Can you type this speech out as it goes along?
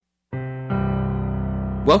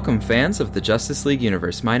Welcome, fans of the Justice League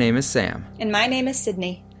universe. My name is Sam. And my name is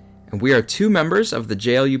Sydney. And we are two members of the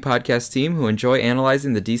JLU podcast team who enjoy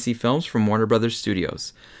analyzing the DC films from Warner Brothers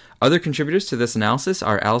Studios. Other contributors to this analysis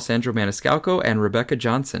are Alessandro Maniscalco and Rebecca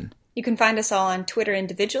Johnson. You can find us all on Twitter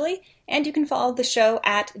individually, and you can follow the show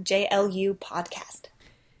at JLU Podcast.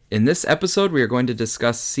 In this episode, we are going to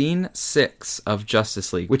discuss Scene 6 of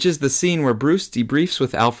Justice League, which is the scene where Bruce debriefs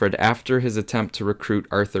with Alfred after his attempt to recruit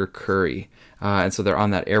Arthur Curry. And so they're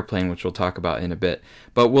on that airplane, which we'll talk about in a bit.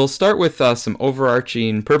 But we'll start with some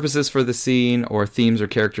overarching purposes for the scene or themes or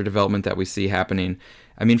character development that we see happening.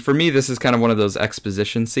 I mean, for me, this is kind of one of those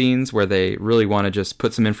exposition scenes where they really want to just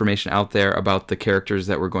put some information out there about the characters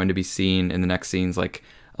that we're going to be seeing in the next scenes, like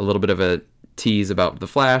a little bit of a tease about The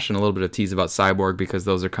Flash and a little bit of tease about Cyborg, because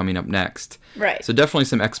those are coming up next. Right. So definitely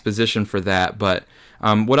some exposition for that. But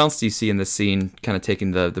what else do you see in this scene, kind of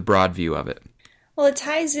taking the broad view of it? Well, it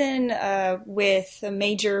ties in with a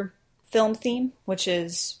major film theme, which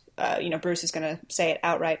is, Bruce is going to say it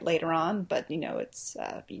outright later on, but, it's,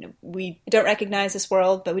 we don't recognize this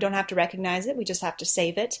world, but we don't have to recognize it. We just have to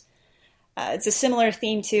save it. It's a similar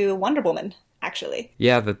theme to Wonder Woman, actually.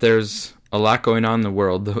 Yeah, that there's a lot going on in the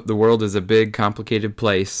world. The world is a big, complicated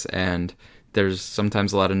place, and there's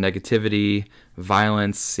sometimes a lot of negativity,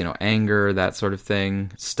 violence, anger, that sort of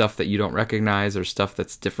thing. Stuff that you don't recognize or stuff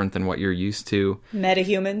that's different than what you're used to.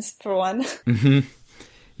 Metahumans, for one. Mm-hmm.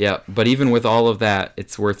 Yeah, but even with all of that,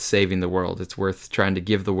 it's worth saving the world. It's worth trying to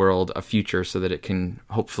give the world a future so that it can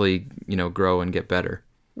hopefully, grow and get better.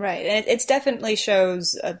 Right, and it definitely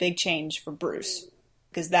shows a big change for Bruce,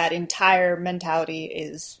 because that entire mentality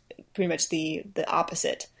is pretty much the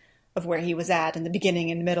opposite of where he was at in the beginning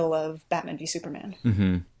and middle of Batman v Superman.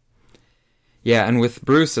 Mm-hmm. Yeah, and with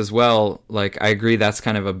Bruce as well, I agree that's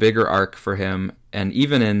kind of a bigger arc for him. And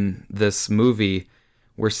even in this movie,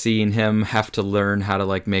 we're seeing him have to learn how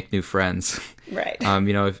to, make new friends. Right.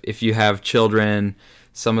 If you have children,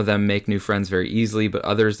 some of them make new friends very easily, but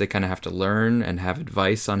others, they kind of have to learn and have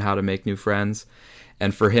advice on how to make new friends.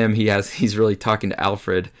 And for him, he's really talking to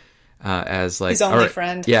Alfred as his only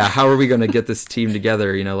friend. Yeah, how are we going to get this team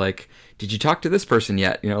together? Did you talk to this person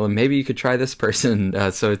yet? Maybe you could try this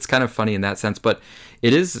person. So it's kind of funny in that sense, but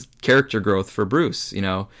it is character growth for Bruce.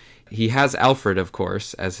 He has Alfred, of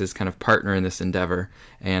course, as his kind of partner in this endeavor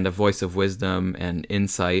and a voice of wisdom and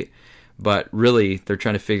insight. But really, they're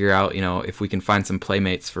trying to figure out, if we can find some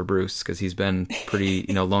playmates for Bruce, because he's been pretty,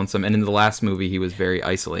 lonesome. And in the last movie, he was very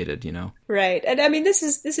isolated, Right. And I mean, this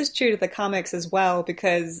is true to the comics as well,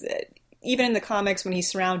 because even in the comics, when he's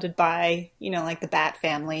surrounded by, the Bat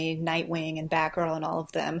family, Nightwing and Batgirl and all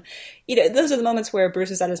of them, those are the moments where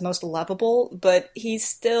Bruce is at his most lovable, but he's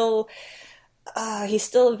still a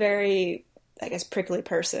very, I guess, prickly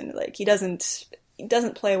person. He doesn't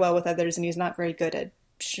play well with others, and he's not very good at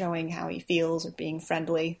showing how he feels or being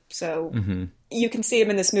friendly. So You can see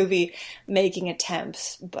him in this movie making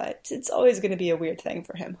attempts, but it's always going to be a weird thing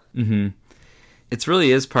for him. Mm-hmm. It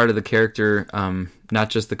really is part of the character,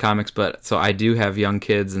 not just the comics, but so I do have young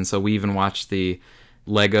kids, and so we even watch the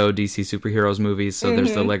Lego DC superheroes movies. So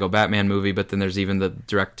there's the Lego Batman movie, but then there's even the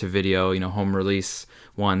direct-to-video, home release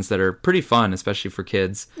ones that are pretty fun, especially for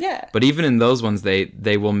kids. Yeah. But even in those ones,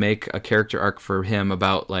 they will make a character arc for him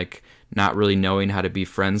about, not really knowing how to be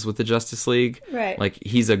friends with the Justice League. Right.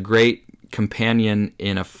 He's a great companion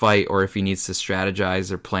in a fight, or if he needs to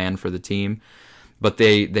strategize or plan for the team. But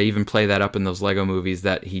they even play that up in those Lego movies,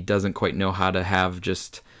 that he doesn't quite know how to have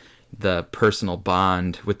just the personal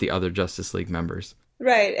bond with the other Justice League members.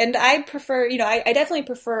 Right, and I prefer, I definitely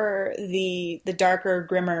prefer the darker,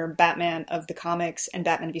 grimmer Batman of the comics and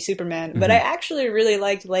Batman v Superman, but I actually really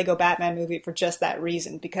liked Lego Batman movie for just that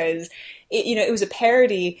reason, because it was a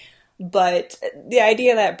parody, but the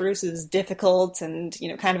idea that Bruce is difficult and,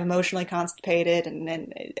 kind of emotionally constipated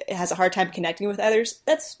and has a hard time connecting with others,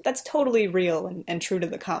 that's totally real and true to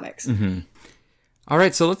the comics. Mm-hmm. All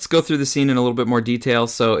right, so let's go through the scene in a little bit more detail.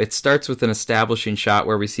 So it starts with an establishing shot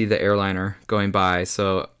where we see the airliner going by.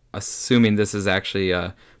 So assuming this is actually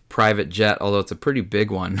a private jet, although it's a pretty big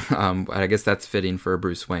one, I guess that's fitting for a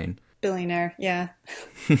Bruce Wayne. Billionaire, yeah.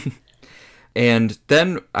 And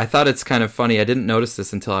then I thought it's kind of funny. I didn't notice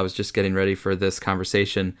this until I was just getting ready for this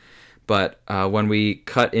conversation. But when we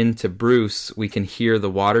cut into Bruce, we can hear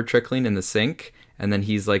the water trickling in the sink. And then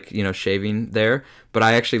he's shaving there. But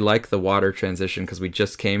I actually like the water transition, because we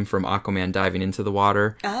just came from Aquaman diving into the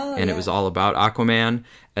water. Oh, and yeah. It was all about Aquaman.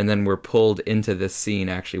 And then we're pulled into this scene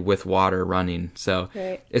actually with water running. So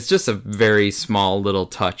right. It's just a very small little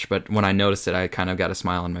touch. But when I noticed it, I kind of got a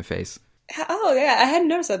smile on my face. Oh, yeah. I hadn't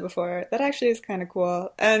noticed that before. That actually is kind of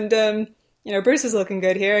cool. And Bruce is looking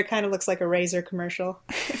good here. It kind of looks like a razor commercial.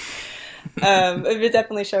 It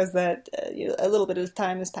definitely shows that a little bit of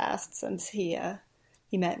time has passed since he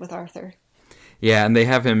met with Arthur. Yeah, and they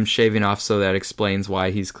have him shaving off, so that explains why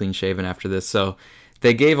he's clean-shaven after this. So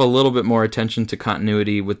they gave a little bit more attention to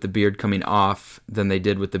continuity with the beard coming off than they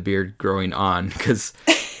did with the beard growing on, because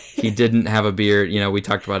he didn't have a beard. We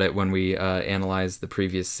talked about it when we analyzed the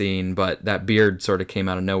previous scene, but that beard sort of came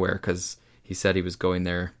out of nowhere because he said he was going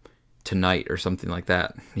there tonight or something like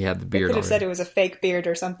that. He had the beard. They could have said it was a fake beard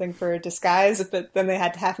or something for a disguise, but then they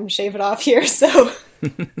had to have him shave it off here, so...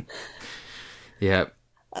 Yeah.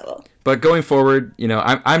 Oh. But going forward,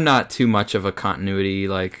 I'm not too much of a continuity,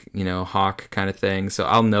 Hawk kind of thing, so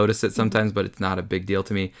I'll notice it sometimes, but it's not a big deal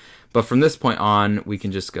to me. But from this point on, we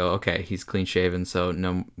can just go, okay, he's clean-shaven, so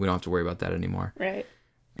no, we don't have to worry about that anymore. Right.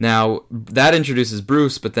 Now, that introduces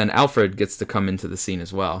Bruce, but then Alfred gets to come into the scene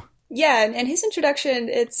as well. Yeah, and his introduction,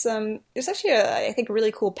 there's actually I think a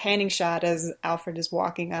really cool panning shot as Alfred is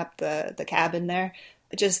walking up the cabin there.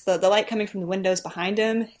 Just the light coming from the windows behind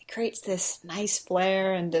him, it creates this nice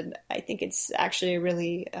flare, and I think it's actually a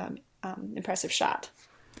really impressive shot.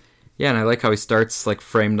 Yeah, and I like how he starts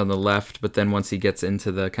framed on the left, but then once he gets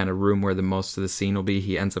into the kind of room where the most of the scene will be,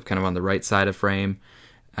 he ends up kind of on the right side of frame.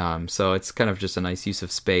 So it's kind of just a nice use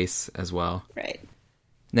of space as well. Right.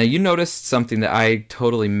 Now, you noticed something that I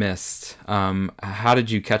totally missed. How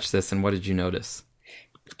did you catch this, and what did you notice?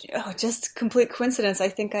 Oh, just complete coincidence. I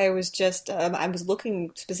think I was just, I was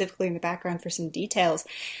looking specifically in the background for some details.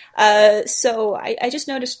 So I just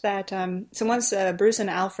noticed that, so once Bruce and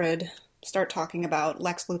Alfred start talking about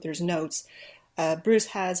Lex Luthor's notes, Bruce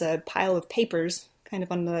has a pile of papers kind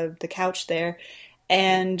of on the couch there.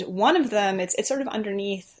 And one of them, it's sort of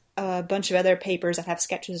underneath a bunch of other papers that have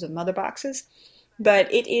sketches of mother boxes.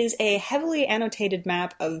 But it is a heavily annotated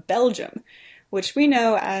map of Belgium, which we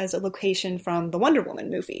know as a location from the Wonder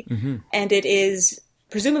Woman movie. Mm-hmm. And it is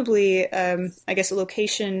presumably, a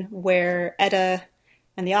location where Etta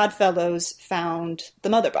and the Oddfellows found the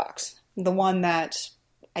Mother Box, the one that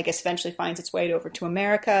I guess eventually finds its way over to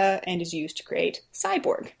America and is used to create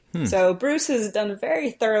Cyborg. So Bruce has done a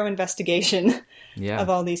very thorough investigation of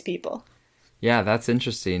all these people. Yeah, that's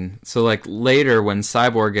interesting. So later when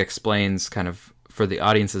Cyborg explains kind of for the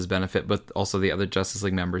audience's benefit, but also the other Justice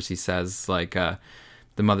League members, he says the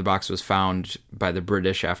Mother Box was found by the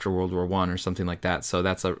British after World War I or something like that. So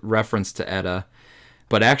that's a reference to Etta.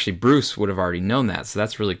 But actually, Bruce would have already known that. So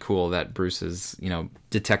that's really cool that Bruce's,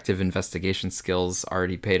 detective investigation skills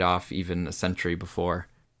already paid off even a century before.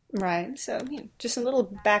 Right. So just some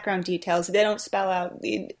little background details. They don't spell out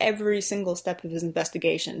every single step of his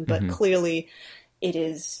investigation, but clearly it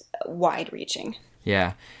is wide-reaching.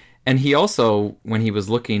 Yeah. And he also, when he was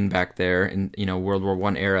looking back there in, World War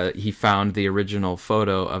I era, he found the original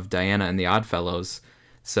photo of Diana and the Oddfellows.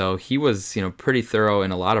 So he was, pretty thorough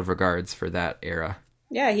in a lot of regards for that era.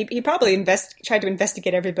 Yeah, he probably tried to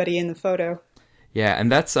investigate everybody in the photo. Yeah,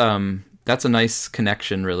 and that's a nice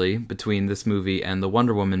connection, really, between this movie and the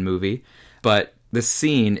Wonder Woman movie. But this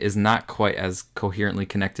scene is not quite as coherently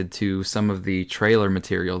connected to some of the trailer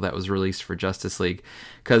material that was released for Justice League.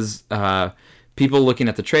 Because people looking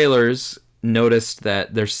at the trailers noticed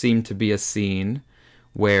that there seemed to be a scene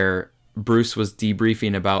where Bruce was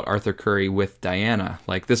debriefing about Arthur Curry with Diana.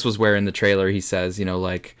 This was where in the trailer he says,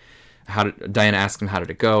 Diana asks him, how did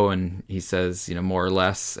it go? And he says, more or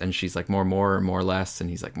less. And she's like, more or less. And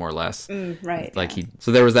he's like, more or less. Right.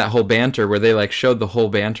 So there was that whole banter where they showed the whole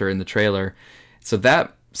banter in the trailer. So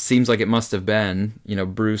that seems like it must have been,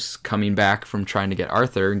 Bruce coming back from trying to get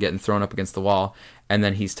Arthur and getting thrown up against the wall. And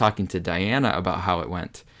then he's talking to Diana about how it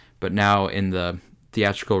went. But now in the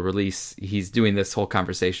theatrical release, he's doing this whole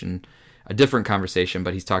conversation, a different conversation,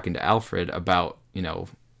 but he's talking to Alfred about,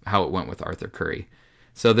 how it went with Arthur Curry.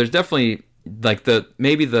 So there's definitely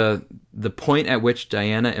the point at which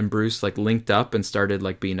Diana and Bruce linked up and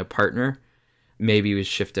started being a partner maybe was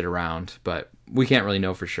shifted around, but we can't really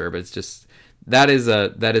know for sure. But it's just that is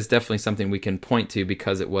definitely something we can point to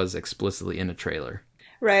because it was explicitly in a trailer.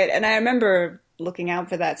 Right, and I remember looking out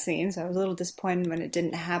for that scene, so I was a little disappointed when it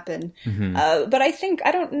didn't happen. Mm-hmm. But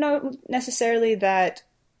I don't know necessarily that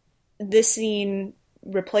this scene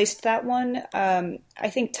replaced that one. I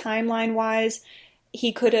think timeline-wise,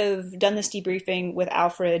 he could have done this debriefing with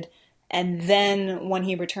Alfred, and then when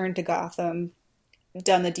he returned to Gotham,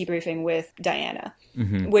 done the debriefing with Diana,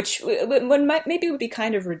 which maybe would be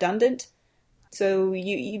kind of redundant. So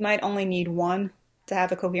you might only need one to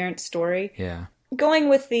have a coherent story. Yeah. Going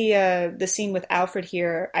with the scene with Alfred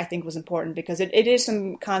here, I think was important because it is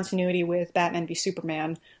some continuity with Batman v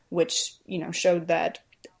Superman, which showed that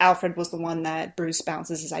Alfred was the one that Bruce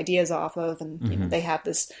bounces his ideas off of, and you know, they have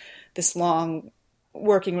this long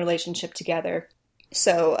working relationship together.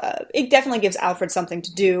 So it definitely gives Alfred something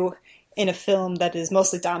to do in a film that is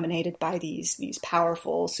mostly dominated by these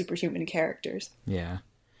powerful superhuman characters. Yeah.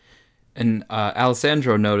 And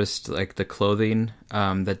Alessandro noticed like the clothing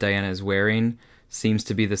that Diana is wearing seems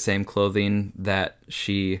to be the same clothing that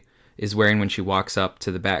she is wearing when she walks up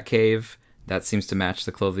to the Batcave. That seems to match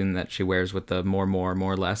the clothing that she wears with the more,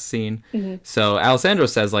 less scene. Mm-hmm. So Alessandro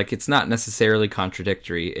says like it's not necessarily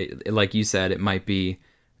contradictory. Like you said, it might be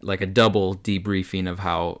like a double debriefing of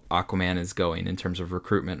how Aquaman is going in terms of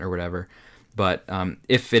recruitment or whatever. But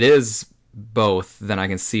if it is both, then I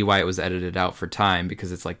can see why it was edited out for time,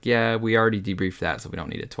 because it's like, yeah, we already debriefed that, so we don't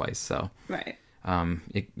need it twice. So right. I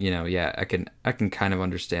can kind of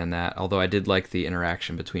understand that. Although I did like the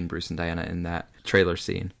interaction between Bruce and Diana in that trailer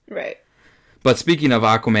scene. Right. But speaking of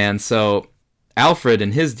Aquaman, so Alfred,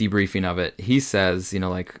 in his debriefing of it, he says,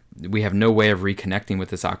 like, we have no way of reconnecting with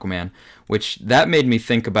this Aquaman, which that made me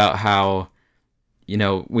think about how,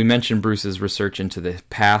 we mentioned Bruce's research into the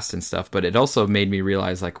past and stuff, but it also made me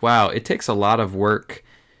realize, like, wow, it takes a lot of work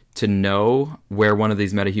to know where one of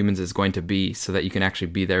these metahumans is going to be so that you can actually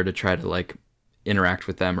be there to try to, like, interact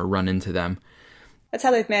with them or run into them. That's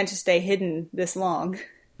how they've managed to stay hidden this long.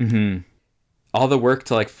 Mm-hmm. All the work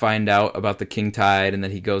to like find out about the King Tide, and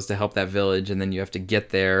then he goes to help that village, and then you have to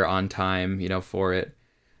get there on time, for it.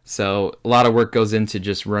 So a lot of work goes into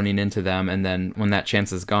just running into them, and then when that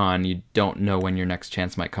chance is gone, you don't know when your next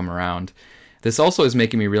chance might come around. This also is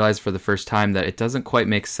making me realize for the first time that it doesn't quite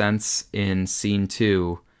make sense in scene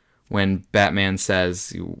 2 when Batman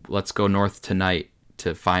says, let's go north tonight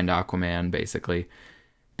to find Aquaman, basically.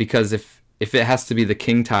 Because if it has to be the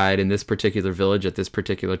King Tide in this particular village at this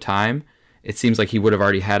particular time, it seems like he would have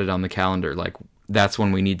already had it on the calendar. Like, that's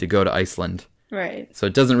when we need to go to Iceland. Right. So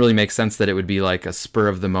it doesn't really make sense that it would be like a spur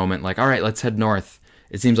of the moment, like, all right, let's head north.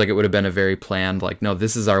 It seems like it would have been a very planned, like, no,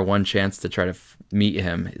 this is our one chance to try to meet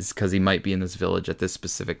him, is because he might be in this village at this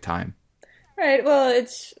specific time. Right. Well,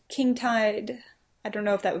 it's King Tide. I don't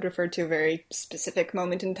know if that would refer to a very specific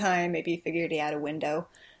moment in time. Maybe he figured he had a window.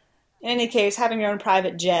 In any case, having your own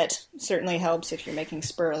private jet certainly helps if you're making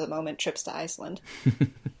spur-of-the-moment trips to Iceland.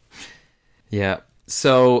 Yeah,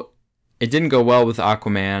 so it didn't go well with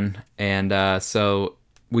Aquaman, and so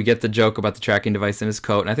we get the joke about the tracking device in his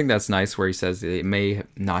coat, and I think that's nice where he says it may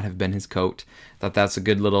not have been his coat. Thought that's a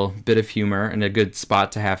good little bit of humor, and a good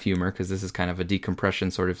spot to have humor, because this is kind of a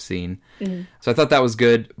decompression sort of scene. Mm-hmm. So I thought that was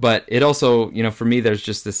good, but it also, for me, there's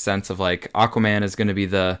just this sense of, like, Aquaman is going to be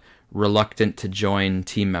the reluctant to join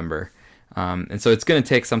team member. And so it's going to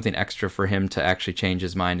take something extra for him to actually change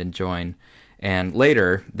his mind and join. And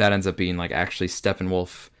later, that ends up being like actually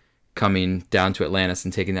Steppenwolf coming down to Atlantis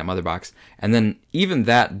and taking that mother box. And then even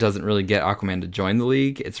that doesn't really get Aquaman to join the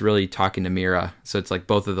League. It's really talking to Mira. So it's like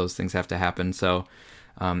both of those things have to happen. So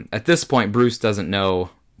at this point, Bruce doesn't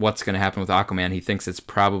know what's going to happen with Aquaman. He thinks it's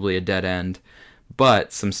probably a dead end.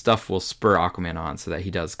 But some stuff will spur Aquaman on so that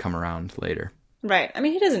he does come around later. Right. I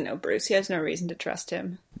mean, he doesn't know Bruce. He has no reason to trust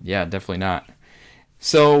him. Yeah, definitely not.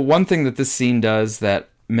 So one thing that this scene does that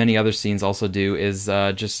many other scenes also do is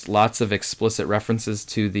just lots of explicit references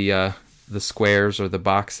to the squares or the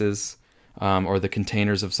boxes or the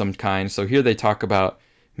containers of some kind. So here they talk about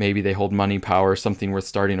maybe they hold money, power, something worth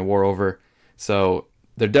starting a war over. So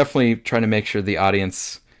they're definitely trying to make sure the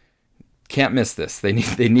audience can't miss this. They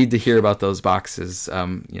need to hear about those boxes,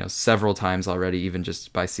 several times already, even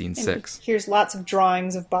just by scene 6. Here's lots of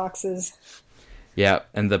drawings of boxes. Yeah,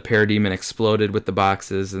 and the parademon exploded with the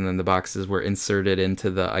boxes, and then the boxes were inserted into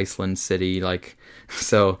the Iceland city.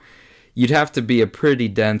 So you'd have to be a pretty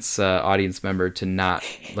dense audience member to not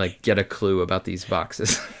get a clue about these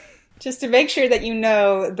boxes. Just to make sure that you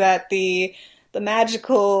know that the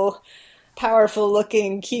magical,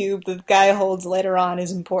 powerful-looking cube the guy holds later on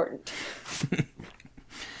is important.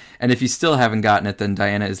 And if you still haven't gotten it, then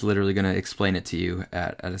Diana is literally going to explain it to you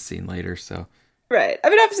at a scene later. So. Right. I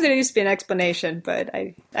mean, obviously there needs to be an explanation, but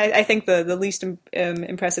I think the least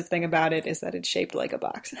impressive thing about it is that it's shaped like a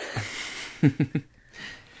box.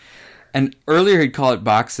 And earlier he'd call it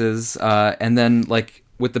boxes, and then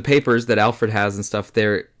with the papers that Alfred has and stuff,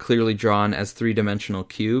 they're clearly drawn as 3-dimensional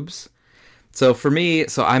cubes. So for me,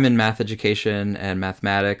 I'm in math education and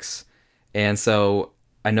mathematics, and so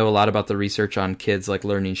I know a lot about the research on kids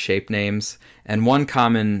learning shape names. And one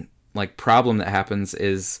common problem that happens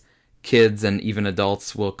is kids and even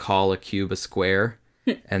adults will call a cube a square,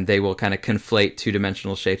 and they will kind of conflate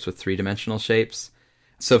 2-dimensional shapes with 3-dimensional shapes.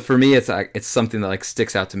 So for me, it's something that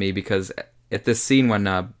sticks out to me, because at this scene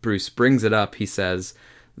when Bruce brings it up, he says,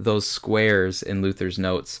 those squares in Luther's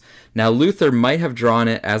notes. Now, Luther might have drawn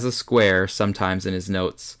it as a square sometimes in his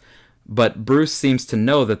notes, but Bruce seems to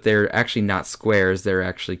know that they're actually not squares, they're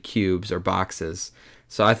actually cubes or boxes.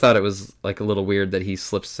 So I thought it was like a little weird that he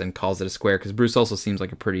slips and calls it a square, because Bruce also seems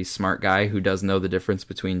like a pretty smart guy who does know the difference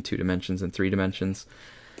between 2 dimensions and 3 dimensions.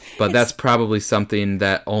 But that's probably something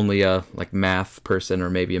that only a like math person or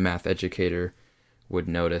maybe a math educator would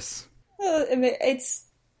notice. Well, it's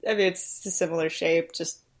a similar shape,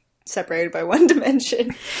 just separated by 1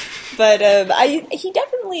 dimension. But he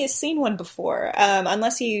definitely has seen one before,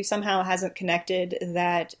 unless he somehow hasn't connected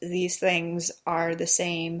that these things are the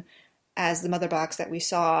same as the mother box that we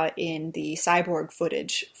saw in the cyborg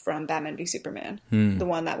footage from Batman v Superman, the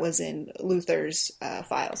one that was in Luther's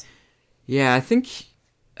files. Yeah,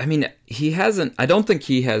 he hasn't. I don't think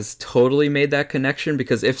he has totally made that connection,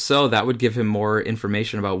 because if so, that would give him more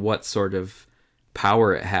information about what sort of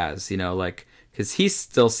power it has, because he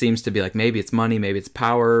still seems to be like, maybe it's money, maybe it's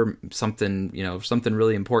power, something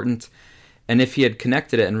really important. And if he had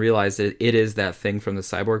connected it and realized that it is that thing from the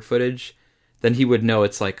cyborg footage, then he would know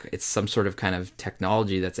it's some sort of kind of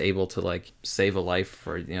technology that's able to like save a life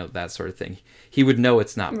or, that sort of thing. He would know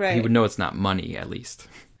it's not, right. He would know it's not money, at least.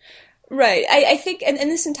 Right. I think, and in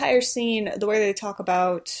this entire scene, the way they talk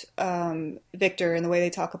about Victor and the way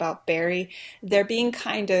they talk about Barry, they're being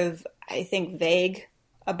kind of, I think, vague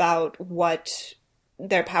about what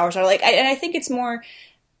their powers are like. And I think it's more,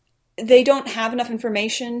 they don't have enough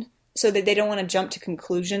information, so that they don't want to jump to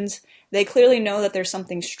conclusions. They clearly know that there's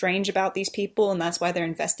something strange about these people, and that's why they're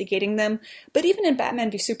investigating them. But even in Batman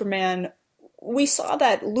v Superman, we saw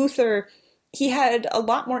that Luther, he had a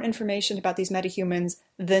lot more information about these metahumans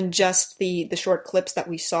than just the short clips that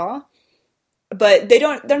we saw. But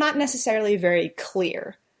they're not necessarily very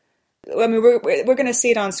clear. I mean, we're going to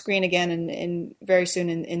see it on screen again in very soon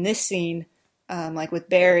in this scene, like with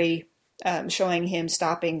Barry showing him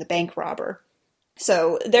stopping the bank robber.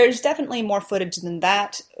 So there's definitely more footage than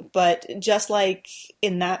that, but just like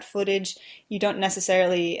in that footage, you don't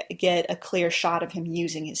necessarily get a clear shot of him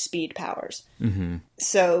using his speed powers. Mm-hmm.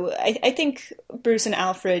 So I think Bruce and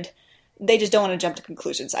Alfred, they just don't want to jump to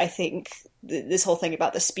conclusions. I think this whole thing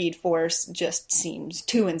about the Speed Force just seems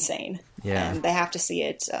too insane. Yeah. And they have to see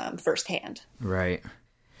it firsthand. Right.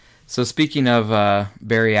 So speaking of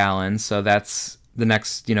Barry Allen, so that's the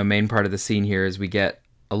next main part of the scene here is we get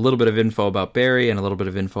a little bit of info about Barry and a little bit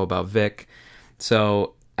of info about Vic.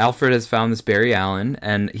 So Alfred has found this Barry Allen,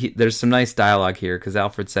 and there's some nice dialogue here, because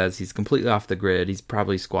Alfred says he's completely off the grid. He's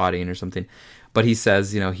probably squatting or something. But he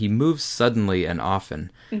says, he moves suddenly and often,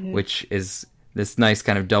 mm-hmm. which is this nice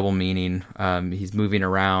kind of double meaning. He's moving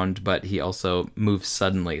around, but he also moves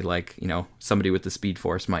suddenly, like, somebody with the Speed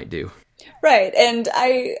Force might do. Right, and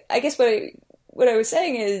I guess what I was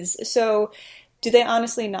saying is, so do they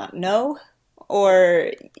honestly not know?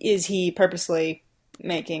 Or is he purposely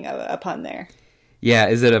making a pun there? Yeah,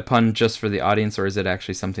 is it a pun just for the audience, or is it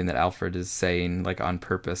actually something that Alfred is saying, like, on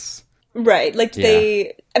purpose? Right, like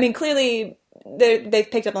clearly they've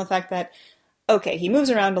picked up on the fact that, okay, he moves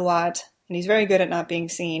around a lot, and he's very good at not being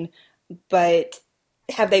seen, but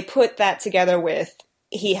have they put that together with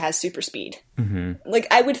he has super speed? Mm-hmm. Like,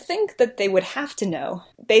 I would think that they would have to know,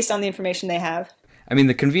 based on the information they have. I mean,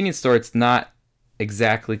 the convenience store, it's not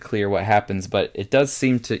exactly clear what happens, but it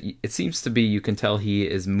seems to be, you can tell he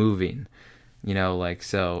is moving,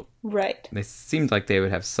 so right. They seemed like they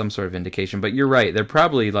would have some sort of indication, but you're right, they're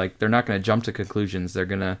probably they're not going to jump to conclusions. They're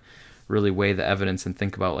going to really weigh the evidence and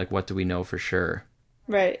think about what do we know for sure.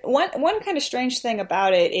 Right. One kind of strange thing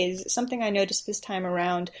about it is something I noticed this time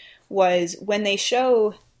around was when they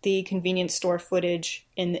show the convenience store footage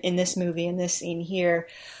in this movie, in this scene here,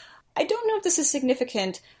 I don't know if this is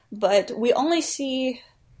significant, but we see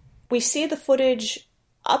the footage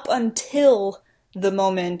up until the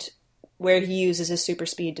moment where he uses his super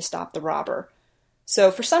speed to stop the robber.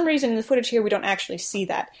 So for some reason in the footage here, we don't actually see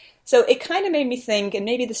that. So it kind of made me think, and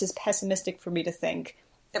maybe this is pessimistic for me to think,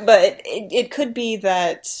 but it could be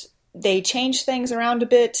that they changed things around a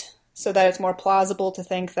bit so that it's more plausible to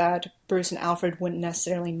think that Bruce and Alfred wouldn't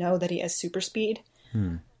necessarily know that he has super speed.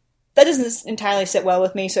 That doesn't entirely sit well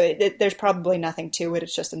with me, so there's probably nothing to it.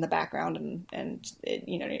 It's just in the background, and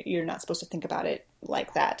you're not supposed to think about it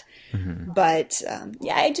like that. Mm-hmm. But,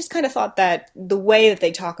 I just kind of thought that the way that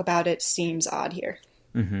they talk about it seems odd here.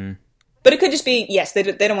 Mm-hmm. But it could just be, yes, they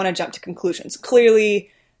don't want to jump to conclusions. Clearly,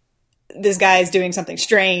 this guy is doing something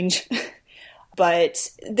strange, but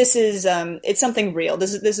this is, it's something real.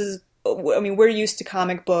 This is, I mean, we're used to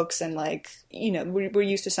comic books and, we're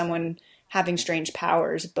used to someone having strange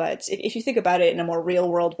powers, but if you think about it in a more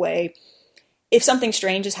real-world way, if something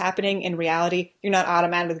strange is happening in reality, you're not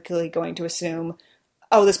automatically going to assume,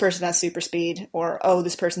 oh, this person has super speed, or oh,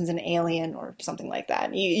 this person's an alien, or something like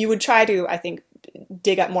that. You would try to, I think,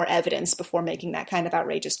 dig up more evidence before making that kind of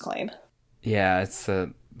outrageous claim. Yeah, it's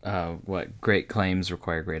what great claims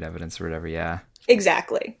require great evidence or whatever. Yeah,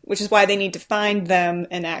 exactly. Which is why they need to find them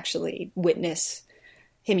and actually witness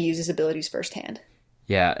him use his abilities firsthand.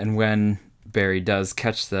 Yeah, and when Barry does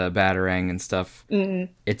catch the Batarang and stuff,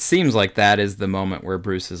 it seems like that is the moment where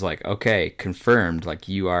Bruce is like, okay, confirmed, like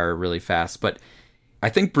you are really fast. But I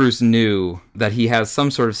think Bruce knew that he has some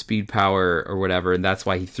sort of speed power or whatever, and that's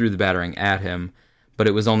why he threw the Batarang at him. But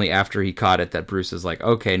it was only after he caught it that Bruce is like,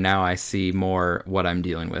 okay, now I see more what I'm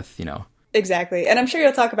dealing with, you know. Exactly. And I'm sure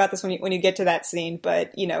you'll talk about this when you get to that scene,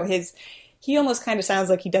 but, you know, he almost kind of sounds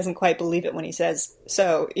like he doesn't quite believe it when he says,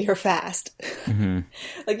 so you're fast. Mm-hmm.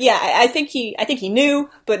 Like, yeah, I think he knew,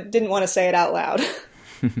 but didn't want to say it out loud.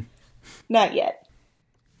 Not yet.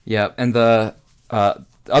 Yeah, and the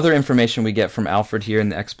other information we get from Alfred here in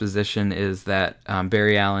the exposition is that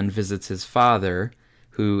Barry Allen visits his father,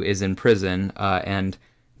 who is in prison, and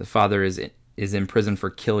the father is in prison for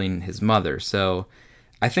killing his mother. So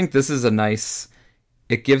I think this is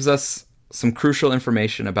it gives us some crucial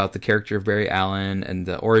information about the character of Barry Allen and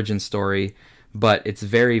the origin story, but it's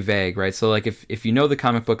very vague, right? So like if you know the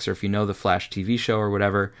comic books or if you know the Flash TV show or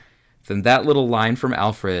whatever, then that little line from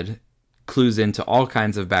Alfred clues into all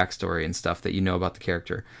kinds of backstory and stuff that you know about the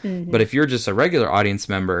character. Mm-hmm. But if you're just a regular audience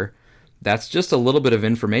member, that's just a little bit of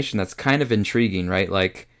information that's kind of intriguing, right?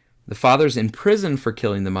 Like, the father's in prison for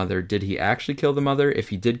killing the mother. Did he actually kill the mother? If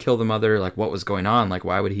he did kill the mother, like, what was going on? Like,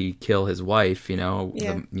 why would he kill his wife,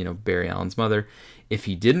 Barry Allen's mother? If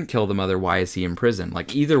he didn't kill the mother, why is he in prison?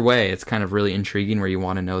 Like, either way, it's kind of really intriguing where you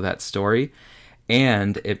want to know that story.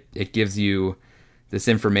 And it gives you this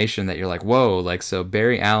information that you're like, whoa, like, so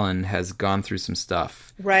Barry Allen has gone through some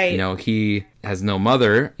stuff. Right. You know, he has no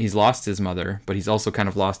mother. He's lost his mother, but he's also kind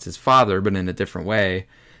of lost his father, but in a different way.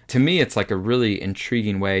 To me, it's like a really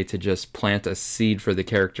intriguing way to just plant a seed for the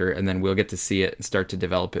character, and then we'll get to see it and start to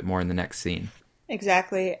develop it more in the next scene.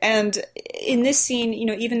 Exactly. And in this scene, you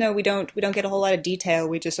know, even though we don't get a whole lot of detail,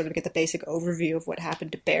 we just sort of get the basic overview of what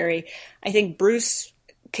happened to Barry. I think Bruce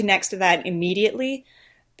connects to that immediately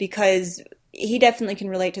because he definitely can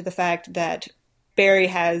relate to the fact that Barry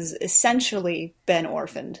has essentially been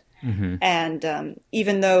orphaned. Mm-hmm. And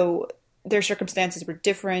even though their circumstances were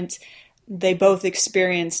different, they both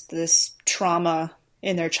experienced this trauma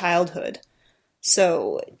in their childhood.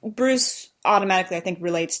 So Bruce automatically, I think,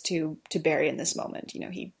 relates to Barry in this moment. You know,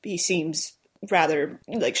 he seems rather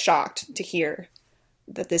like shocked to hear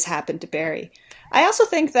that this happened to Barry. I also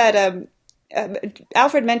think that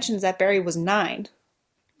Alfred mentions that Barry was 9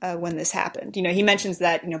 when this happened. You know, he mentions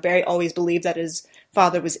that, you know, Barry always believed that his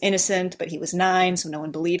father was innocent, but he was 9, so no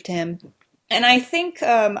one believed him. And I think,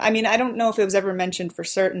 I don't know if it was ever mentioned for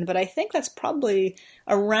certain, but I think that's probably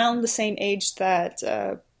around the same age that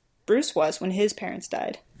Bruce was when his parents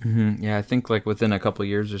died. Mm-hmm. Yeah, I think like within a couple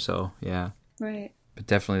years or so, yeah. Right. But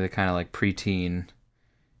definitely the kind of like preteen,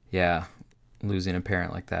 yeah, losing a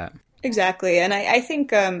parent like that. Exactly, and I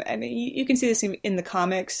think you can see this in the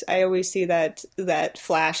comics. I always see that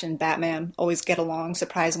Flash and Batman always get along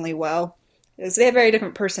surprisingly well. Because they have very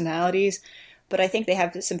different personalities, but I think they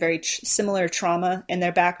have some very similar trauma in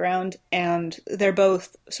their background, and they're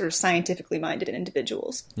both sort of scientifically minded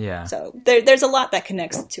individuals. Yeah. So there's a lot that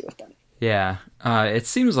connects the two of them. Yeah, it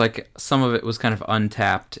seems like some of it was kind of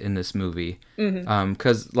untapped in this movie.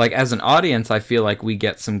 Because, like, as an audience, I feel like we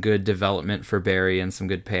get some good development for Barry and some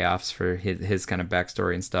good payoffs for his kind of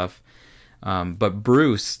backstory and stuff. But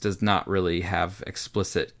Bruce does not really have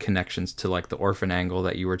explicit connections to, like, the orphan angle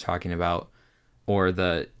that you were talking about, or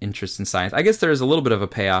the interest in science. I guess there's a little bit of a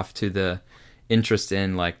payoff to the interest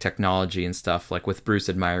in, like, technology and stuff, like with Bruce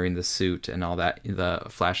admiring the suit and all that, the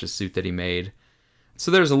Flash's suit that he made. So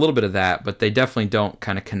there's a little bit of that, but they definitely don't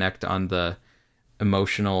kind of connect on the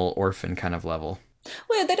emotional orphan kind of level.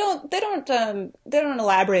 Well, they don't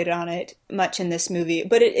elaborate on it much in this movie,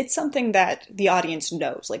 but it's something that the audience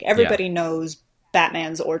knows. Like, everybody knows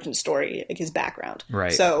Batman's origin story, like his background.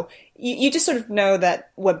 Right. So you just sort of know that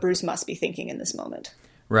what Bruce must be thinking in this moment.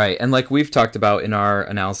 Right. And like we've talked about in our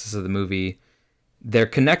analysis of the movie, they're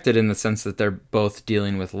connected in the sense that they're both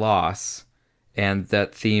dealing with loss. And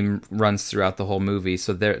that theme runs throughout the whole movie,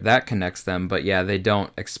 so that connects them. But yeah, they don't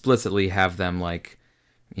explicitly have them, like,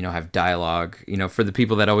 you know, have dialogue. You know, for the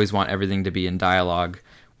people that always want everything to be in dialogue,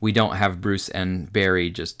 we don't have Bruce and Barry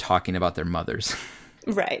just talking about their mothers.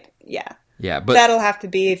 Right, yeah. Yeah, but that'll have to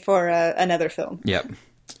be for another film. Yep.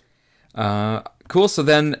 Cool. So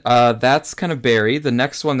then that's kind of Barry. The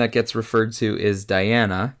next one that gets referred to is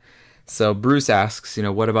Diana. So Bruce asks,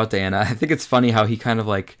 what about Diana? I think it's funny how he kind of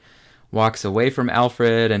like walks away from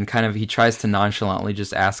Alfred and kind of he tries to nonchalantly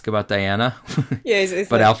just ask about Diana. Yeah,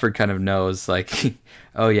 but like, Alfred kind of knows like,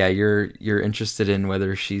 oh yeah, you're interested in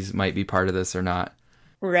whether she's might be part of this or not.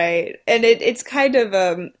 Right. And it's kind of,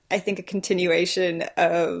 I think, a continuation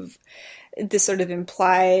of this sort of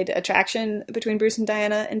implied attraction between Bruce and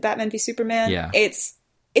Diana in Batman v Superman. Yeah. It's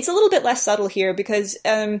a little bit less subtle here because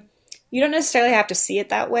you don't necessarily have to see it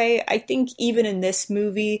that way. I think even in this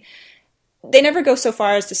movie, they never go so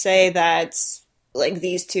far as to say that like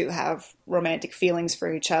these two have romantic feelings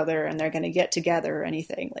for each other and they're going to get together or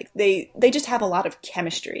anything. Like they just have a lot of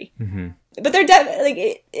chemistry. Mm-hmm. But they're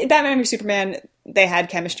in Batman v Superman, they had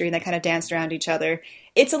chemistry and they kind of danced around each other.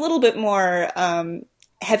 It's a little bit more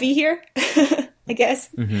heavy here, I guess.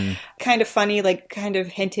 Mm-hmm. Kind of funny, like kind of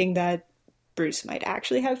hinting that Bruce might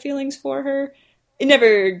actually have feelings for her. It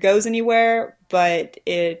never goes anywhere, but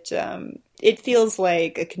it feels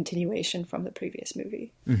like a continuation from the previous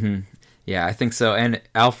movie. Mm-hmm. Yeah, I think so. And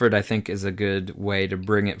Alfred, I think, is a good way to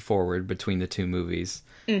bring it forward between the two movies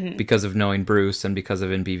because of knowing Bruce and because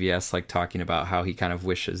of in BVS, like talking about how he kind of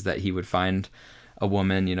wishes that he would find a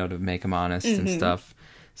woman, to make him honest and stuff.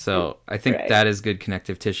 So I think that is good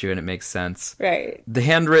connective tissue and it makes sense. Right. The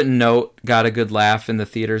handwritten note got a good laugh in the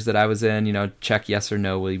theaters that I was in, check yes or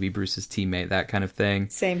no, will you be Bruce's teammate, that kind of thing.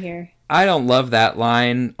 Same here. I don't love that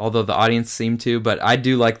line, although the audience seemed to, but I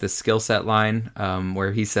do like the skill set line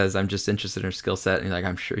where he says, I'm just interested in her skill set. And he's like,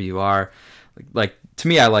 I'm sure you are. Like, to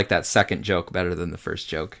me, I like that second joke better than the first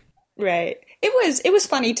joke. Right. It was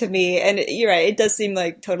funny to me. And you're right. It does seem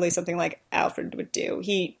like totally something like Alfred would do.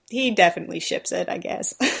 He definitely ships it, I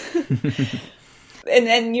guess. And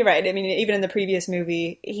then you're right. I mean, even in the previous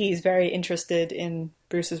movie, he's very interested in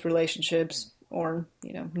Bruce's relationships or,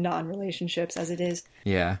 non-relationships as it is.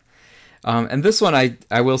 Yeah. And this one,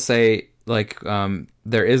 I will say, like,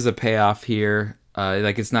 there is a payoff here.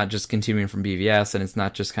 Like, it's not just continuing from BVS, and it's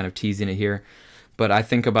not just kind of teasing it here. But I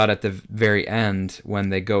think about at the very end, when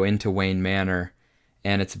they go into Wayne Manor,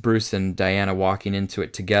 and it's Bruce and Diana walking into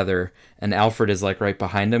it together, and Alfred is, like, right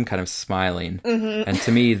behind him, kind of smiling. Mm-hmm. And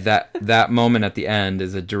to me, that moment at the end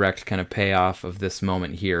is a direct kind of payoff of this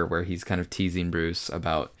moment here, where he's kind of teasing Bruce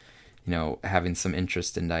about, having some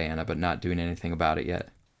interest in Diana, but not doing anything about it yet.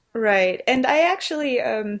 Right, and I actually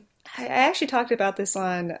talked about this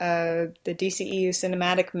on the DCEU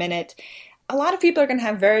Cinematic Minute. A lot of people are going to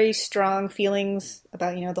have very strong feelings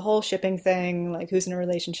about, the whole shipping thing, like who's in a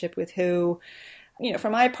relationship with who. For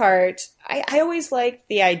my part, I always liked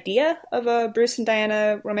the idea of a Bruce and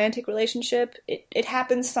Diana romantic relationship. It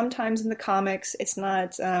happens sometimes in the comics. It's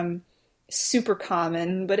not super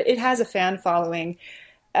common, but it has a fan following.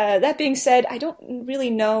 That being said, I don't really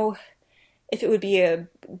know if it would be a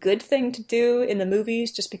good thing to do in the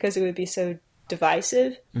movies just because it would be so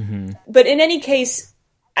divisive. Mm-hmm. But in any case,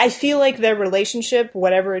 I feel like their relationship,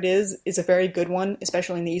 whatever it is a very good one,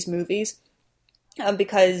 especially in these movies.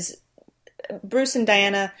 Because Bruce and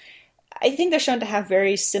Diana, I think they're shown to have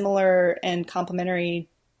very similar and complementary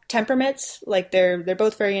temperaments. Like they're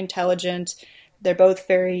both very intelligent. They're both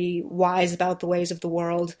very wise about the ways of the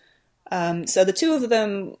world. So the two of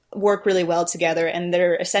them work really well together, and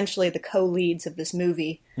they're essentially the co-leads of this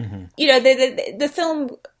movie. Mm-hmm. The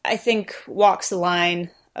film, I think, walks the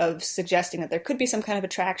line of suggesting that there could be some kind of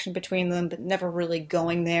attraction between them, but never really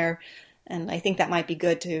going there. And I think that might be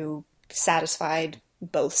good to satisfy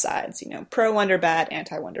both sides, pro-Wonder Bat,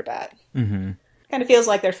 anti-Wonder Bat. Mm-hmm. Kind of feels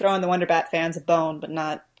like they're throwing the Wonder Bat fans a bone, but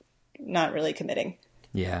not really committing.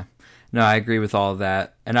 Yeah. No, I agree with all of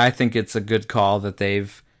that. And I think it's a good call that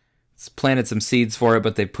they've planted some seeds for it,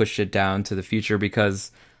 but they pushed it down to the future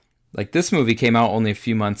because, like, this movie came out only a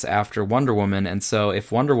few months after Wonder Woman, and so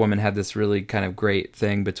if Wonder Woman had this really kind of great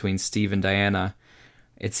thing between Steve and Diana,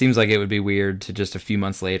 it seems like it would be weird to just a few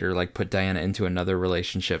months later, like, put Diana into another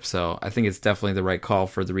relationship. So I think it's definitely the right call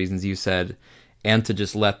for the reasons you said, and to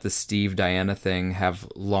just let the Steve-Diana thing have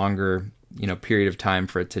longer, period of time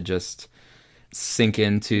for it to just sink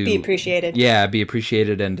into, be appreciated. Yeah, be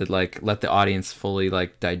appreciated, and to like let the audience fully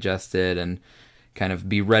like digest it and kind of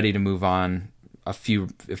be ready to move on a few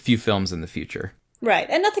films in the future. Right.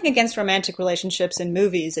 And nothing against romantic relationships in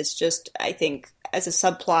movies. It's just, I think, as a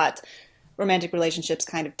subplot, romantic relationships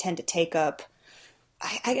kind of tend to take up,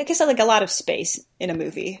 I guess, like a lot of space in a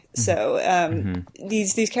movie. Mm-hmm. So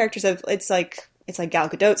these characters have, it's like Gal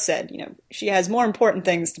Gadot said, she has more important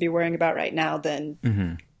things to be worrying about right now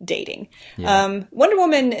than dating. Yeah. Wonder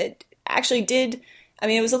Woman actually did, I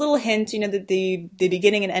mean, it was a little hint, the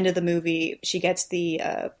beginning and end of the movie. She gets the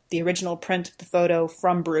original print of the photo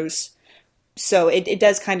from Bruce, so it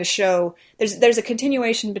does kind of show there's a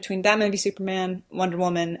continuation between Batman v Superman, Wonder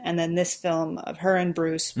Woman, and then this film of her and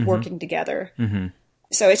Bruce working together. Mm-hmm.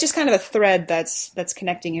 So it's just kind of a thread that's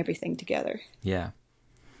connecting everything together. Yeah.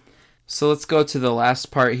 So let's go to the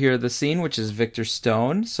last part here of the scene, which is Victor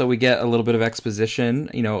Stone. So we get a little bit of exposition,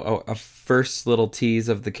 a first little tease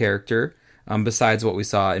of the character, besides what we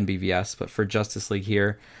saw in BVS. But for Justice League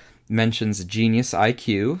here, mentions genius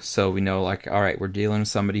IQ. So we know, like, all right, we're dealing with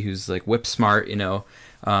somebody who's like whip smart,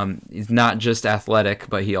 he's not just athletic,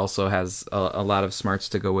 but he also has a lot of smarts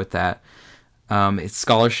to go with that. It's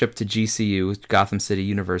scholarship to GCU, Gotham City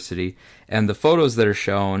University, and the photos that are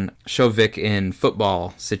shown show Vic in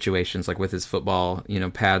football situations, like with his football,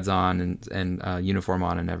 pads on and uniform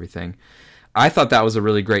on and everything. I thought that was a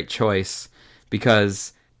really great choice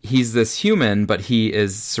because he's this human, but he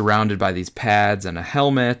is surrounded by these pads and a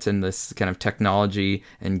helmet and this kind of technology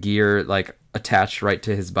and gear like attached right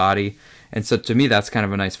to his body. And so to me, that's kind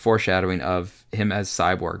of a nice foreshadowing of him as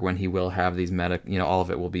Cyborg when he will have these all of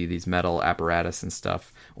it will be these metal apparatus and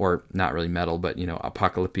stuff, or not really metal, but,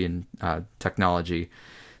 apocalyptic technology.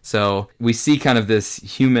 So we see kind of this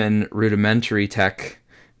human rudimentary tech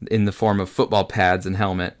in the form of football pads and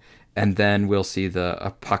helmet. And then we'll see the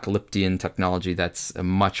apocalyptic technology that's a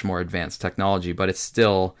much more advanced technology, but it's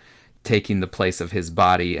still taking the place of his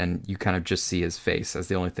body, and you kind of just see his face as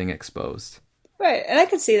the only thing exposed. Right, and I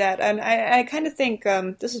can see that, and I kind of think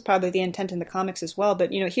this is probably the intent in the comics as well.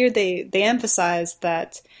 But here they emphasize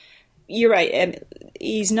that you're right, and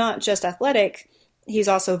he's not just athletic; he's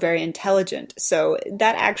also very intelligent. So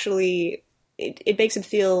that actually it makes him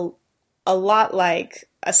feel a lot like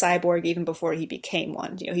a cyborg even before he became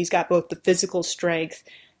one. He's got both the physical strength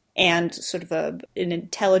and sort of an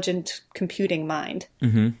intelligent computing mind.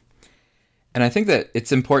 Mm-hmm. And I think that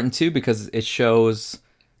it's important too because it shows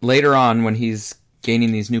later on when he's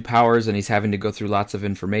gaining these new powers and he's having to go through lots of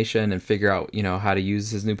information and figure out, how to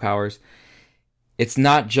use his new powers. It's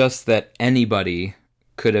not just that anybody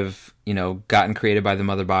could have, gotten created by the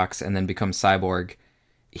Mother Box and then become Cyborg.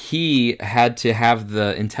 He had to have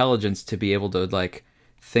the intelligence to be able to like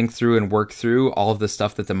think through and work through all of the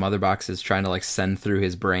stuff that the Mother Box is trying to like send through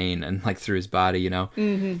his brain and like through his body,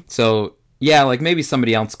 Mm-hmm. So yeah, like maybe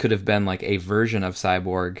somebody else could have been like a version of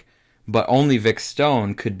Cyborg, but only Vic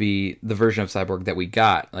Stone could be the version of Cyborg that we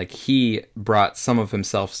got. Like he brought some of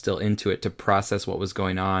himself still into it to process what was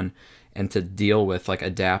going on and to deal with, like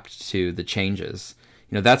adapt to the changes.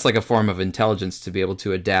 That's like a form of intelligence to be able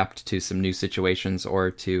to adapt to some new situations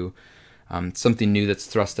or to something new that's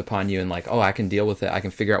thrust upon you and like, oh, I can deal with it. I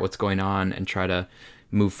can figure out what's going on and try to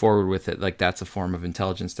move forward with it. Like that's a form of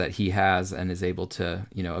intelligence that he has and is able to,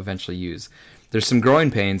 eventually use. There's some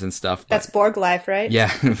growing pains and stuff. But that's Borg life, right?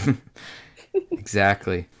 Yeah,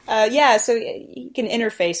 exactly. So he can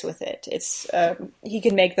interface with it. It's he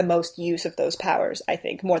can make the most use of those powers, I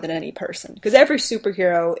think, more than any person. Because every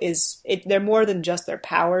superhero they're more than just their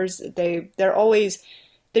powers. They're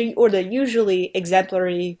usually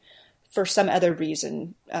exemplary for some other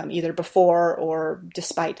reason, either before or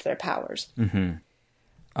despite their powers. Mm-hmm.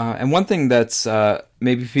 And one thing that's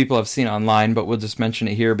maybe people have seen online, but we'll just mention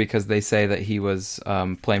it here because they say that he was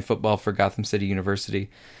playing football for Gotham City University.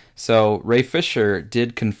 So Ray Fisher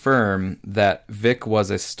did confirm that Vic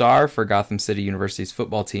was a star for Gotham City University's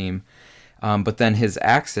football team, but then his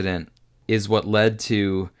accident is what led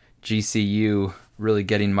to GCU really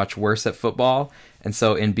getting much worse at football. And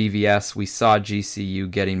so in BVS, we saw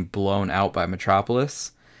GCU getting blown out by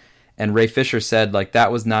Metropolis. And Ray Fisher said, like,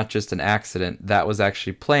 that was not just an accident. That was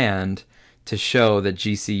actually planned to show that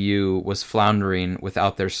GCU was floundering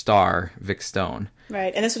without their star, Vic Stone.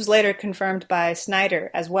 Right, and this was later confirmed by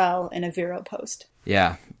Snyder as well in a Vero post.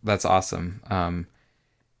 Yeah, that's awesome.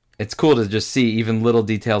 It's cool to just see even little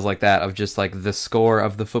details like that of just, like, the score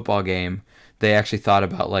of the football game. They actually thought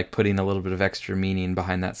about, like, putting a little bit of extra meaning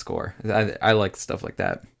behind that score. I like stuff like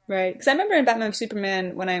that. Right, because I remember in Batman v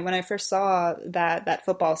Superman, when I first saw that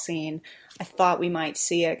football scene, I thought we might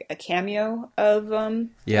see a cameo of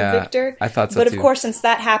Victor. I thought so but too. Of course, since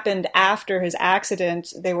that happened after his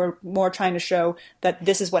accident, they were more trying to show that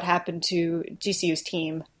this is what happened to GCU's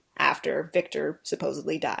team after Victor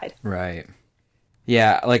supposedly died. Right.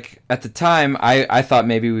 Yeah, like at the time, I thought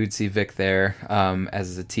maybe we would see Vic there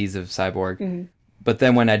as a tease of Cyborg. Mm-hmm. But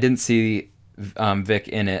then when I didn't see Vic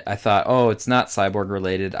in it, I thought, oh, it's not Cyborg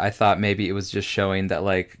related. I thought maybe it was just showing that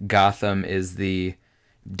like Gotham is the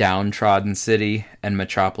downtrodden city and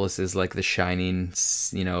Metropolis is like the shining,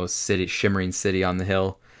 city, shimmering city on the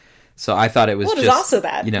hill. So I thought it was well, it just, is also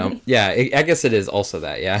that. Yeah, I guess it is also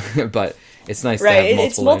that, yeah. But it's nice to Right, have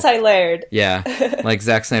multiple. it's multi-layered. Yeah, like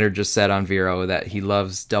Zack Snyder just said on Vero that he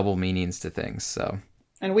loves double meanings to things, so.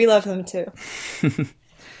 And we love them too.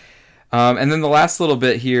 And then the last little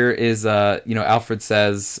bit here is, Alfred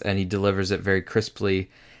says, and he delivers it very crisply,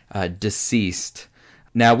 deceased.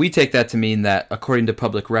 Now, we take that to mean that, according to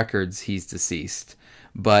public records, he's deceased.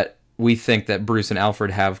 But we think that Bruce and Alfred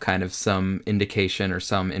have kind of some indication or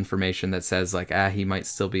some information that says, like, he might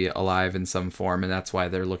still be alive in some form, and that's why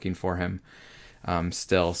they're looking for him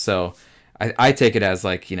still. So I take it as,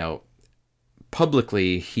 like,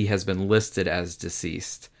 publicly he has been listed as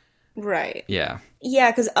deceased. Right. Yeah. Yeah,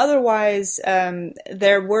 because otherwise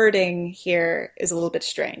their wording here is a little bit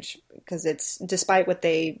strange. Because it's, despite what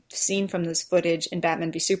they've seen from this footage in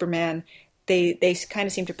Batman v Superman, they kind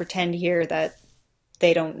of seem to pretend here that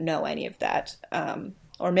they don't know any of that.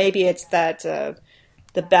 Or maybe it's that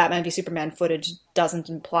the Batman v Superman footage doesn't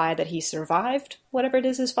imply that he survived whatever it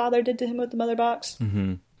is his father did to him with the mother box.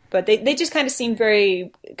 Mm-hmm. But they just kind of seem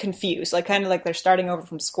very confused, like kind of like they're starting over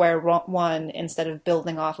from square one instead of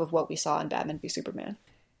building off of what we saw in Batman v Superman.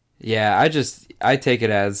 Yeah, I take it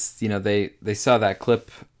as, they saw that clip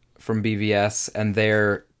from BVS and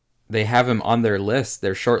they have him on their list,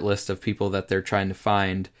 their short list of people that they're trying to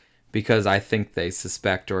find, because I think they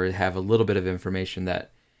suspect or have a little bit of information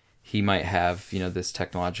that he might have, this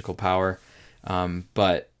technological power.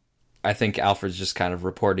 But I think Alfred's just kind of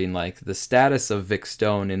reporting, like, the status of Vic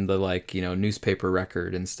Stone in the, like, newspaper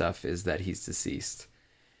record and stuff is that he's deceased.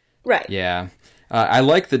 Right. Yeah. I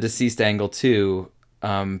like the deceased angle, too,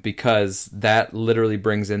 because that literally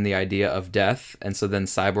brings in the idea of death, and so then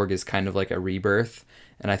Cyborg is kind of like a rebirth,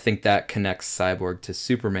 and I think that connects Cyborg to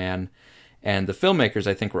Superman. And the filmmakers,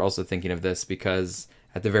 I think, were also thinking of this because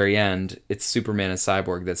at the very end, it's Superman and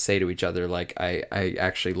Cyborg that say to each other, like, I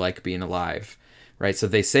actually like being alive. Right, so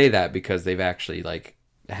they say that because they've actually, like,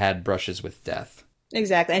 had brushes with death.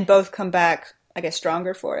 Exactly, and both come back, I guess,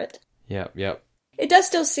 stronger for it. Yep. It does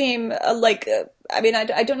still seem like, I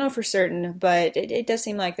don't know for certain, but it does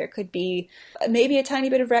seem like there could be maybe a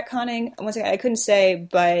tiny bit of retconning. Once again, I couldn't say,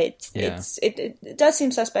 but yeah. It does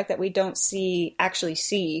seem suspect that we don't actually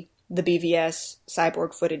see the BVS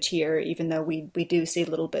Cyborg footage here, even though we do see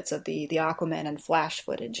little bits of the Aquaman and Flash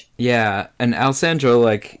footage. Yeah, and Alessandro,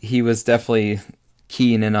 like, he was definitely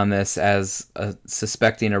keying in on this as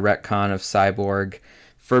suspecting a retcon of Cyborg.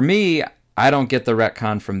 For me, I don't get the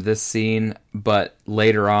retcon from this scene, but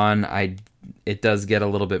later on, it does get a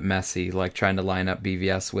little bit messy, like trying to line up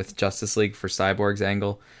BVS with Justice League for Cyborg's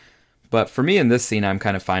angle. But for me in this scene, I'm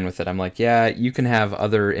kind of fine with it. I'm like, yeah, you can have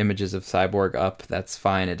other images of Cyborg up. That's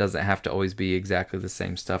fine. It doesn't have to always be exactly the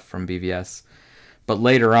same stuff from BVS. But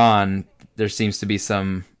later on, there seems to be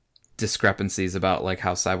some discrepancies about, like,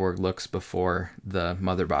 how Cyborg looks before the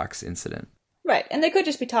Mother Box incident. Right, and they could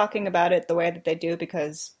just be talking about it the way that they do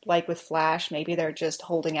because, like with Flash, maybe they're just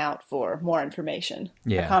holding out for more information.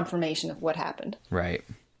 Yeah. A confirmation of what happened. Right.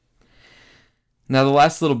 Now, the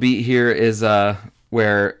last little beat here is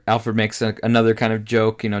where Alfred makes another kind of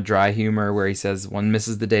joke, dry humor, where he says one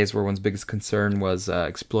misses the days where one's biggest concern was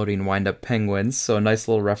exploding wind-up penguins. So a nice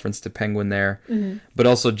little reference to Penguin there. Mm-hmm. But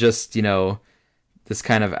also just, this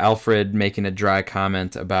kind of Alfred making a dry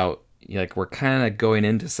comment about, like, we're kind of going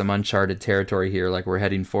into some uncharted territory here. Like, we're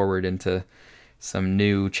heading forward into some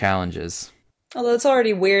new challenges. Although it's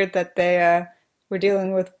already weird that we're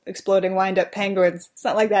dealing with exploding wind-up penguins. It's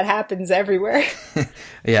not like that happens everywhere.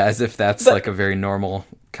 Yeah, as if that's like a very normal,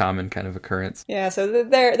 common kind of occurrence. Yeah, so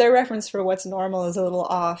their reference for what's normal is a little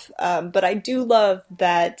off. But I do love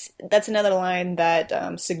that that's another line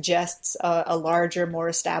that suggests a larger, more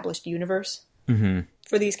established universe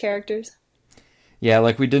for these characters. Yeah,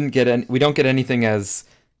 like we don't get anything as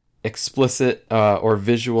explicit or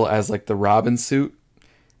visual as, like, the Robin suit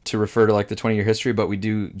to refer to, like, the 20-year history, but we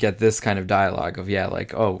do get this kind of dialogue of,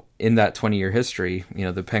 like, oh, in that 20-year history,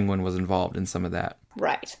 the Penguin was involved in some of that.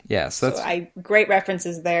 Right. Yeah, so that's... great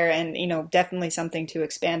references there, and, definitely something to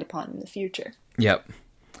expand upon in the future. Yep.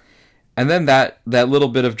 And then that little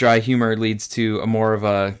bit of dry humor leads to a more of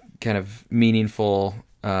a kind of meaningful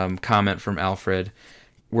comment from Alfred.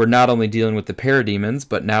 We're not only dealing with the parademons,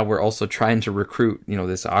 but now we're also trying to recruit,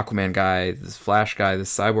 this Aquaman guy, this Flash guy,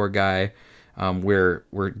 this Cyborg guy.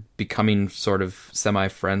 We're becoming sort of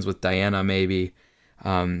semi-friends with Diana, maybe.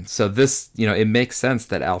 So this, it makes sense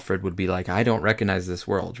that Alfred would be like, I don't recognize this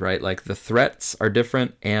world, right? Like, the threats are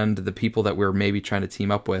different, and the people that we're maybe trying to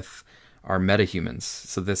team up with are metahumans.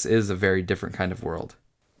 So this is a very different kind of world.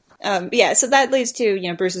 Yeah, so that leads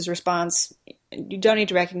to, Bruce's response. You don't need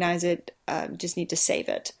to recognize it, you just need to save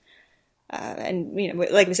it. And,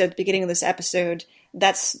 like we said at the beginning of this episode,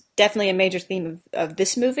 that's definitely a major theme of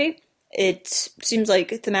this movie. It seems like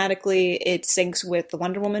thematically it syncs with the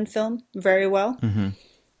Wonder Woman film very well. Mm-hmm.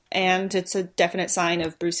 And it's a definite sign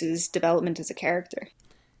of Bruce's development as a character.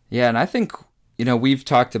 Yeah, and I think, we've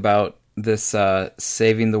talked about this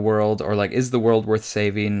saving the world, or like, is the world worth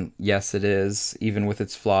saving? Yes, it is, even with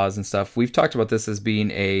its flaws and stuff. We've talked about this as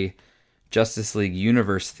being a Justice League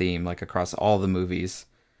universe theme, like across all the movies.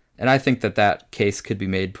 And I think that case could be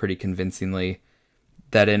made pretty convincingly,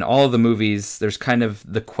 that in all of the movies, there's kind of,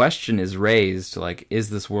 the question is raised, like, is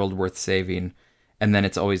this world worth saving? And then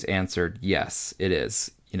it's always answered, yes, it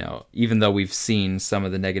is. Even though we've seen some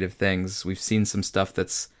of the negative things, we've seen some stuff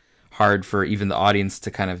that's hard for even the audience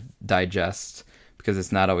to kind of digest, because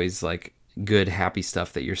it's not always like good, happy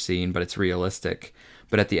stuff that you're seeing, but it's realistic.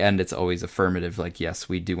 But at the end, it's always affirmative, like, yes,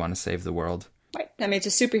 we do want to save the world. Right. I mean, it's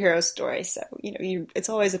a superhero story, so, it's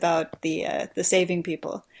always about the saving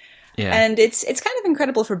people. Yeah. And it's kind of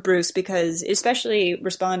incredible for Bruce, because especially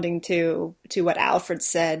responding to what Alfred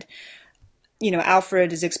said,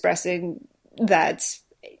 Alfred is expressing that,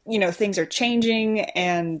 things are changing,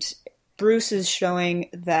 and Bruce is showing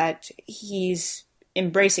that he's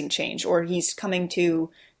embracing change, or he's coming to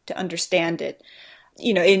understand it.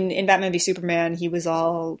 In Batman v Superman, he was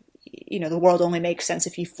all, the world only makes sense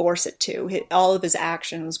if you force it to. All of his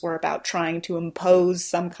actions were about trying to impose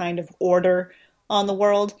some kind of order on the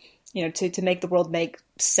world, to make the world make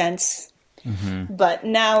sense. Mm-hmm. But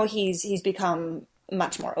now he's become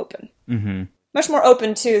much more open. Mm-hmm. Much more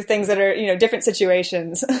open to things that are, different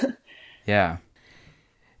situations. Yeah.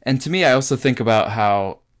 And to me, I also think about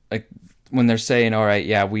how, like, when they're saying, all right,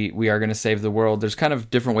 yeah, we are going to save the world, there's kind of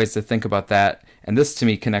different ways to think about that. And this, to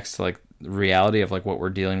me, connects to, like, the reality of, like, what we're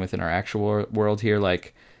dealing with in our actual world here.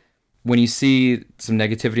 Like, when you see some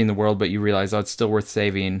negativity in the world, but you realize, oh, it's still worth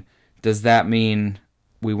saving, does that mean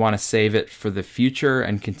we want to save it for the future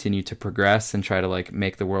and continue to progress and try to, like,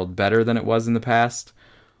 make the world better than it was in the past?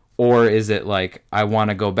 Or is it like, I want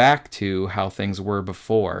to go back to how things were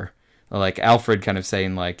before? Like Alfred kind of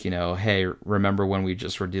saying, like, hey, remember when we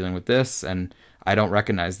just were dealing with this, and I don't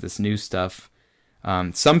recognize this new stuff.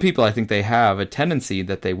 Some people, I think they have a tendency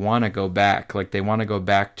that they want to go back. Like, they want to go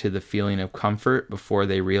back to the feeling of comfort before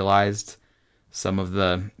they realized some of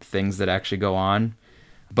the things that actually go on.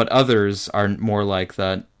 But others are more like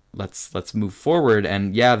the, let's move forward.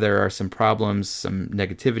 And yeah, there are some problems, some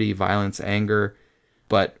negativity, violence, anger,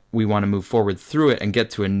 but we want to move forward through it and get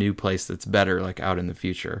to a new place that's better, like out in the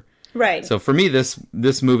future. Right. So for me,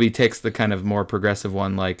 this movie takes the kind of more progressive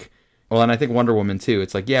one, like, well, and I think Wonder Woman too.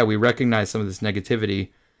 It's like, yeah, we recognize some of this negativity,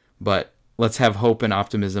 but let's have hope and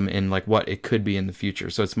optimism in, like, what it could be in the future.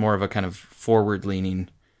 So it's more of a kind of forward-leaning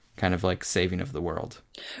kind of like saving of the world.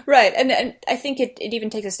 Right. And I think it even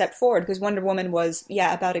takes a step forward, because Wonder Woman was,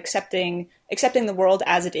 about accepting the world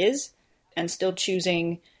as it is and still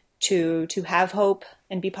choosing to have hope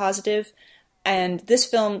and be positive. And this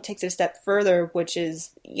film takes it a step further, which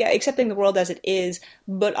is, accepting the world as it is,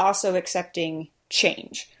 but also accepting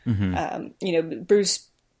change. Mm-hmm. Bruce,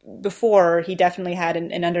 before, he definitely had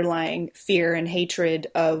an underlying fear and hatred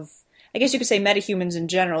of, I guess you could say, metahumans in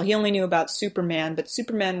general. He only knew about Superman, but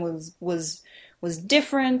Superman was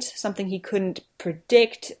different, something he couldn't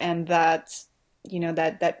predict, and that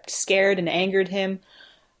scared and angered him.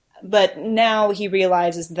 But now he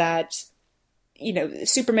realizes that,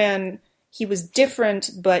 Superman, he was different,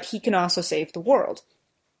 but he can also save the world.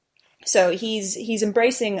 So he's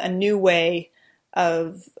embracing a new way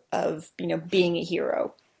of being a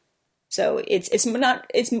hero. So it's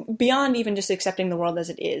beyond even just accepting the world as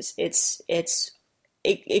it is. It's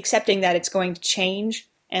accepting that it's going to change,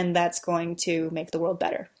 and that's going to make the world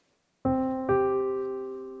better.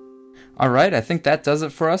 All right, I think that does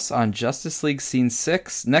it for us on Justice League Scene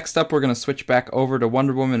 6. Next up, we're going to switch back over to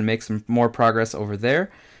Wonder Woman and make some more progress over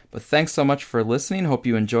there. But thanks so much for listening. Hope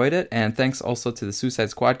you enjoyed it. And thanks also to the Suicide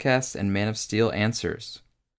Squadcast and Man of Steel Answers.